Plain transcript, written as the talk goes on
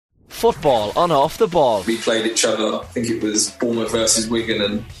football on Off the Ball. We played each other, I think it was Bournemouth versus Wigan,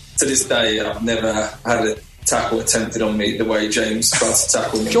 and to this day I've never had a tackle attempted on me the way James tried to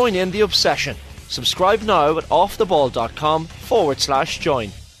tackle me. Join in the obsession. Subscribe now at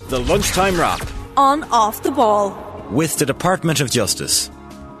offtheball.com/join. The Lunchtime Wrap on Off the Ball with the Department of Justice.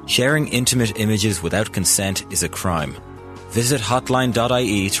 Sharing intimate images without consent is a crime. Visit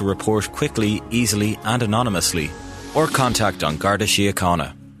hotline.ie to report quickly, easily and anonymously, or contact on Garda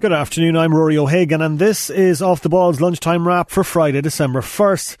Síochána. Good afternoon, I'm Rory O'Hagan and this is Off the Ball's Lunchtime Wrap for Friday, December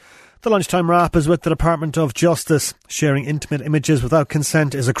 1st. The Lunchtime Wrap is with the Department of Justice. Sharing intimate images without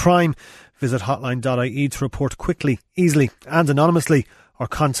consent is a crime. Visit hotline.ie to report quickly, easily and anonymously, or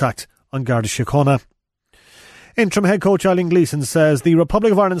contact on Garda Síochána. Interim head coach Eileen Gleeson says the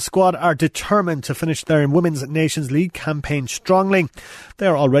Republic of Ireland squad are determined to finish their Women's Nations League campaign strongly. They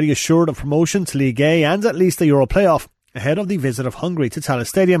are already assured of promotion to League A and at least a Euro playoff ahead of the visit of Hungary to Tallaght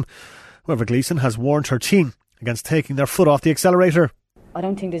Stadium. However, Gleeson has warned her team against taking their foot off the accelerator. I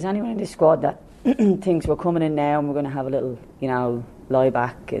don't think there's anyone in this squad that thinks we're coming in now and we're going to have a little, lie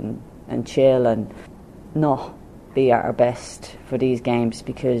back and chill and not be at our best for these games,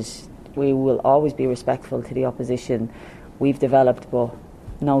 because we will always be respectful to the opposition. We've developed, but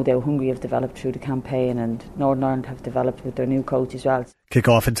no doubt Hungary have developed through the campaign, and Northern Ireland have developed with their new coach as well.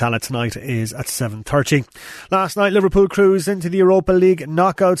 Kick-off in Tallaght tonight is at 7:30. Last night, Liverpool cruised into the Europa League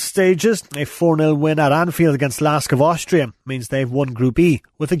knockout stages. A 4-0 win at Anfield against Lask of Austria means they've won Group E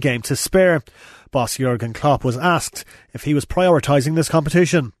with a game to spare. Boss Jurgen Klopp was asked if he was prioritising this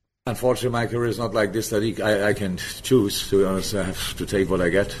competition. Unfortunately, my career is not like this, that I can choose. To be honest, I have to take what I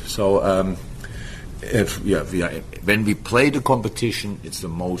get. So, when we play the competition, it's the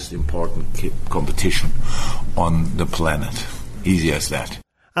most important competition on the planet. Easy as that.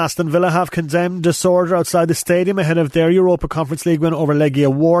 Aston Villa have condemned disorder outside the stadium ahead of their Europa Conference League win over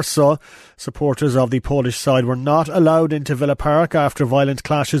Legia Warsaw. Supporters of the Polish side were not allowed into Villa Park after violent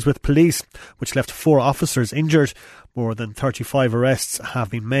clashes with police, which left 4 officers injured. More than 35 arrests have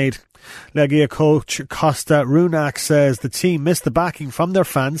been made. Legia coach Costa Runak says the team missed the backing from their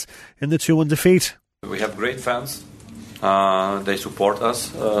fans in the 2-1 defeat. We have great fans. They support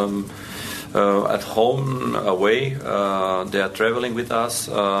us. At home, away, they are travelling with us,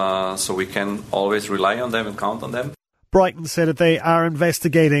 so we can always rely on them and count on them. Brighton said that they are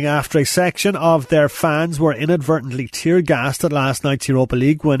investigating after a section of their fans were inadvertently tear-gassed at last night's Europa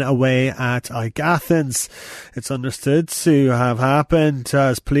League win away at AEK Athens. It's understood to have happened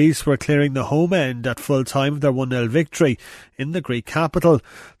as police were clearing the home end at full time of their 1-0 victory in the Greek capital.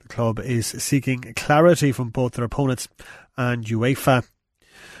 The club is seeking clarity from both their opponents and UEFA.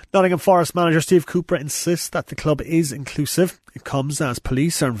 Nottingham Forest manager Steve Cooper insists that the club is inclusive. It comes as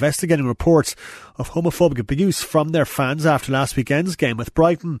police are investigating reports of homophobic abuse from their fans after last weekend's game with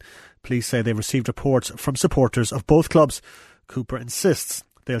Brighton. Police say they've received reports from supporters of both clubs. Cooper insists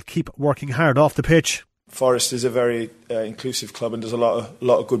they'll keep working hard off the pitch. Forest is a very inclusive club and does a lot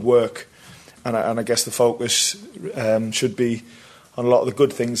of good work, and I guess the focus should be on a lot of the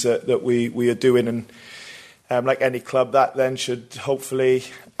good things that we are doing, and like any club, that then should hopefully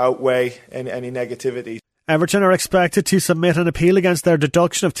outweigh any negativity. Everton are expected to submit an appeal against their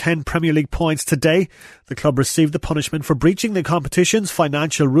deduction of 10 Premier League points today. The club received the punishment for breaching the competition's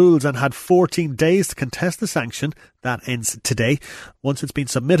financial rules and had 14 days to contest the sanction. That ends today. Once it's been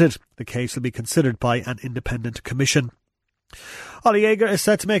submitted, the case will be considered by an independent commission. Oli Jager is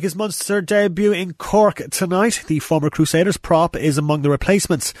set to make his Munster debut in Cork tonight. The former Crusaders prop is among the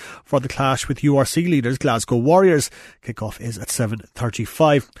replacements for the clash with URC leaders Glasgow Warriors. Kick-off is at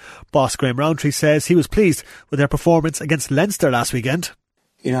 7:35. Boss Graham Rowntree says he was pleased with their performance against Leinster last weekend.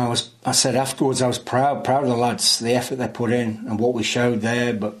 I said afterwards I was proud of the lads, the effort they put in and what we showed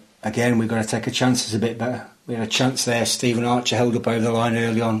there, but again we've got to take our chances a bit better. We had a chance there. Stephen Archer held up over the line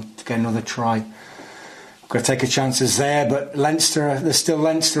early on to get another try. Got to take our chances there, but Leinster, they're still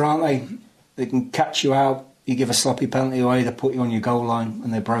Leinster, aren't they? They can catch you out. You give a sloppy penalty away, they put you on your goal line,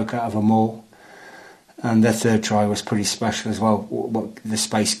 and they broke out of a maul. And their third try was pretty special as well. What the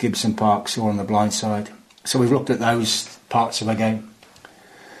space Gibson Park saw on the blind side. So we've looked at those parts of the game,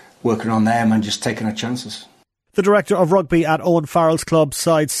 working on them and just taking our chances. The director of rugby at Owen Farrell's club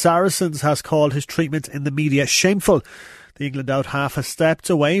side Saracens has called his treatment in the media shameful. The England out half has stepped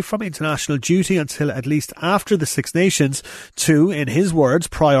away from international duty until at least after the Six Nations to, in his words,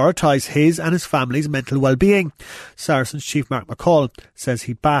 prioritise his and his family's mental well-being. Saracens chief Mark McCall says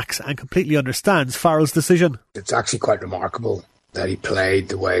he backs and completely understands Farrell's decision. It's actually quite remarkable that he played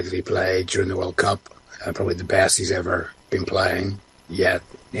the way that he played during the World Cup. Probably the best he's ever been playing, yet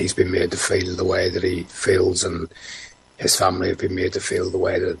he's been made to feel the way that he feels, and his family have been made to feel the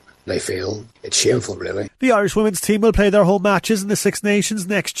way that they feel. It's shameful, really. The Irish women's team will play their home matches in the Six Nations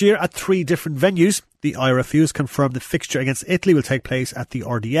next year at 3 different venues. The IRFU's confirmed the fixture against Italy will take place at the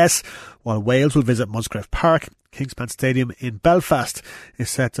RDS, while Wales will visit Musgrave Park. Kingspan Stadium in Belfast is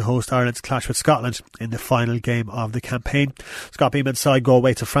set to host Ireland's clash with Scotland in the final game of the campaign. Scott Beeman's side go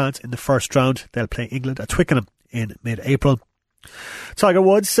away to France in the first round. They'll play England at Twickenham in mid-April. Tiger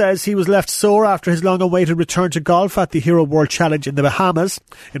Woods says he was left sore after his long-awaited return to golf at the Hero World Challenge in the Bahamas.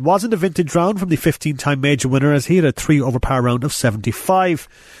 It wasn't a vintage round from the 15-time major winner, as he had a 3-over-par round of 75.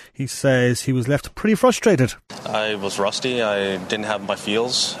 He says he was left pretty frustrated. I was rusty. I didn't have my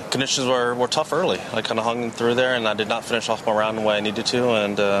feels. Conditions were tough early. I kind of hung through there, and I did not finish off my round the way I needed to,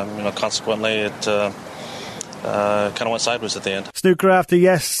 and consequently it kind of went sideways at the end. Snooker after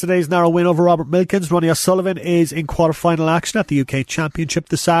yesterday's narrow win over Robert Milkins. Ronnie O'Sullivan is in quarter-final action at the UK Championship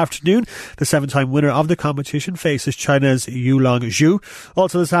this afternoon. The 7-time winner of the competition faces China's Yulong Zhu.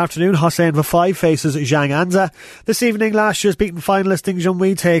 Also this afternoon, Hossein Vafai faces Zhang Anza. This evening, last year's beaten finalist Ding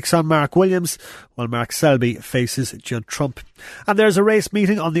Junhui takes on Mark Williams, while Mark Selby faces Judd Trump. And there's a race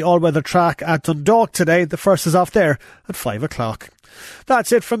meeting on the all-weather track at Dundalk today. The first is off there at 5 o'clock.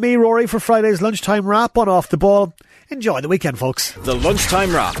 That's it from me, Rory, for Friday's Lunchtime Wrap on Off the Ball. Enjoy the weekend, folks. The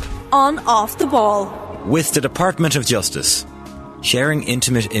Lunchtime Wrap On Off the Ball with the Department of Justice. Sharing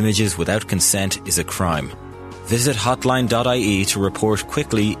intimate images without consent is a crime. Visit hotline.ie to report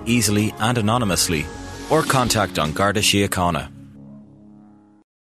quickly, easily and anonymously, or contact An Garda Síochána.